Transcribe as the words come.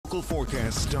local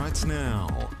forecast starts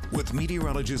now with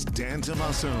meteorologist Dan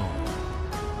Tomaso.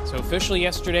 So officially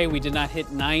yesterday, we did not hit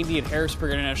 90 at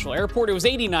Harrisburg International Airport. It was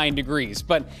 89 degrees,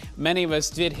 but many of us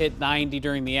did hit 90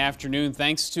 during the afternoon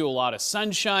thanks to a lot of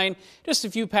sunshine, just a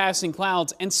few passing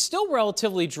clouds, and still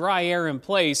relatively dry air in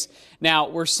place. Now,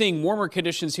 we're seeing warmer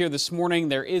conditions here this morning.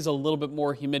 There is a little bit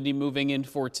more humidity moving in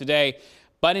for today.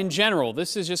 But in general,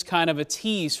 this is just kind of a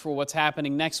tease for what's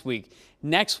happening next week.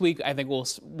 Next week, I think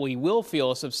we will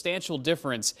feel a substantial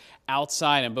difference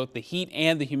outside in both the heat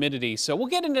and the humidity. So we'll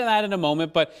get into that in a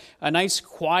moment, but a nice,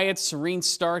 quiet, serene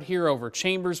start here over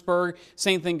Chambersburg.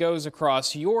 Same thing goes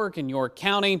across York and York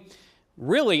County.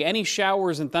 Really, any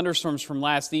showers and thunderstorms from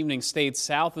last evening stayed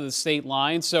south of the state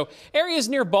line. So areas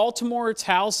near Baltimore,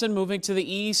 Towson, moving to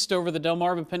the east over the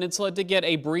Delmarva Peninsula did get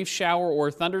a brief shower or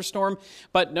thunderstorm.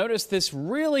 But notice this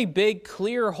really big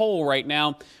clear hole right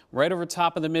now, right over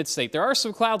top of the mid-state. There are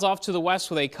some clouds off to the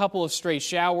west with a couple of stray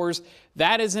showers.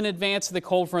 That is in advance of the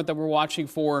cold front that we're watching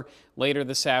for later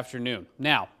this afternoon.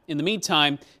 Now, in the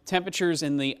meantime, temperatures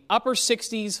in the upper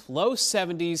 60s, low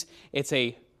 70s. It's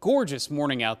a gorgeous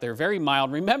morning out there, very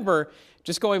mild. Remember,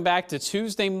 just going back to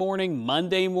Tuesday morning,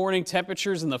 Monday morning,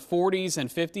 temperatures in the 40s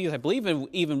and 50s. I believe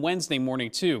even Wednesday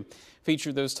morning, too,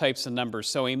 featured those types of numbers.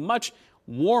 So a much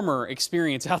warmer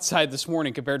experience outside this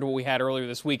morning compared to what we had earlier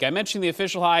this week. I mentioned the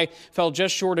official high fell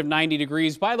just short of 90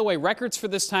 degrees. By the way, records for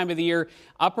this time of the year,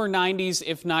 upper 90s,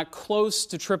 if not close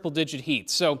to triple-digit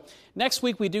heat. So next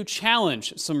week we do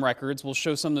challenge some records. We'll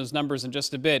show some of those numbers in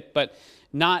just a bit, but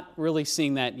not really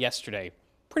seeing that yesterday.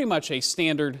 Pretty much a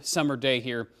standard summer day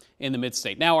here in the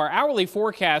mid-state. Now, our hourly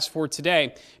forecast for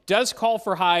today does call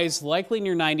for highs likely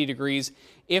near 90 degrees,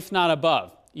 if not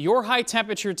above. Your high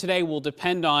temperature today will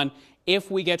depend on if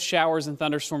we get showers and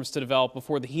thunderstorms to develop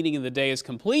before the heating of the day is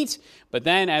complete. But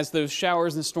then as those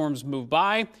showers and storms move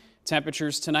by,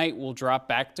 temperatures tonight will drop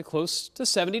back to close to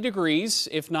 70 degrees,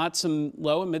 if not some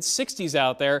low and mid-60s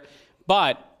out there.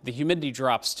 But the humidity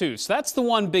drops too. So that's the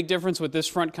one big difference with this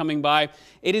front coming by.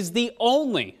 It is the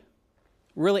only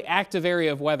really active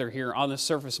area of weather here on the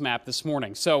surface map this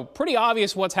morning. So pretty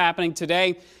obvious what's happening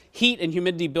today. Heat and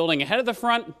humidity building ahead of the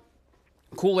front.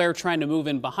 Cool air trying to move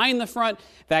in behind the front.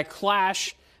 That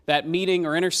clash, that meeting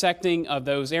or intersecting of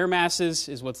those air masses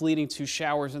is what's leading to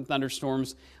showers and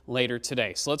thunderstorms later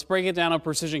today. So let's break it down on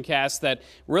Precision Cast that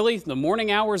really the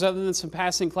morning hours, other than some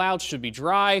passing clouds, should be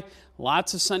dry.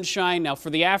 Lots of sunshine. Now for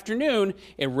the afternoon,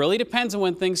 it really depends on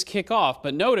when things kick off.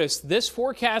 But notice this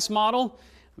forecast model,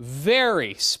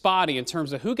 very spotty in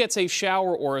terms of who gets a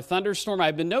shower or a thunderstorm.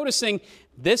 I've been noticing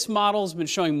this model has been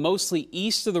showing mostly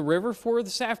east of the river for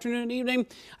this afternoon and evening.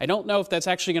 I don't know if that's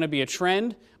actually going to be a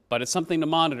trend, but it's something to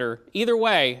monitor. Either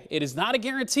way, it is not a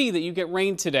guarantee that you get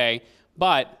rain today,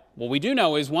 but what we do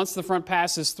know is once the front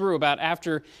passes through about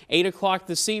after 8 o'clock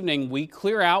this evening, we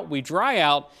clear out, we dry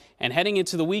out, and heading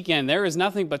into the weekend, there is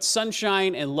nothing but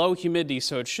sunshine and low humidity,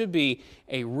 so it should be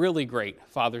a really great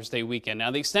Father's Day weekend. Now,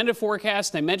 the extended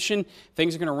forecast, I mentioned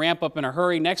things are going to ramp up in a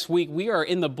hurry. Next week, we are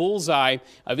in the bullseye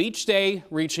of each day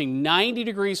reaching 90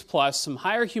 degrees plus, some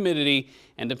higher humidity,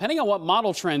 and depending on what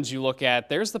model trends you look at,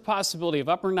 there's the possibility of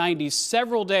upper 90s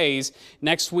several days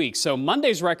next week. So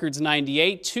Monday's record's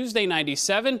 98, Tuesday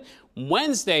 97,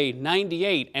 Wednesday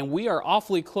 98, and we are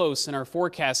awfully close in our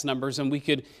forecast numbers, and we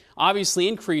could obviously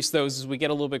increase those as we get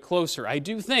a little bit closer. I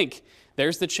do think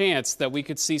there's the chance that we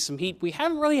could see some heat we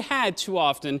haven't really had too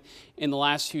often in the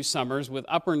last few summers with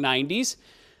upper 90s.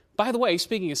 By the way,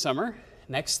 speaking of summer,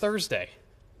 next Thursday,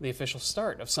 the official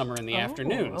start of summer in the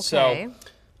afternoon. Okay. So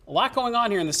a lot going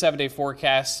on here in the 7-day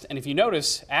forecast. And if you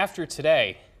notice, after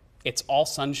today, it's all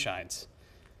sunshines.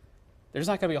 There's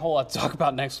not going to be a whole lot to talk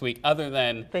about next week other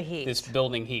than the heat. This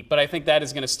building heat. But I think that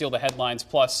is going to steal the headlines.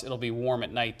 Plus, it'll be warm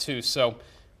at night, too. So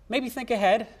maybe think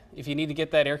ahead if you need to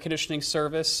get that air conditioning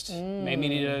serviced. Maybe you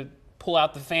need to pull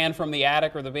out the fan from the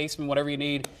attic or the basement, whatever you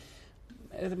need.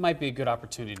 It might be a good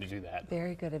opportunity to do that.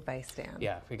 Very good advice, Dan.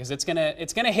 Yeah, because it's gonna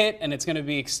hit and it's gonna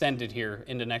be extended here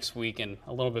into next week and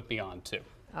a little bit beyond too.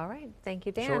 All right. Thank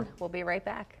you, Dan. Sure. We'll be right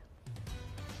back.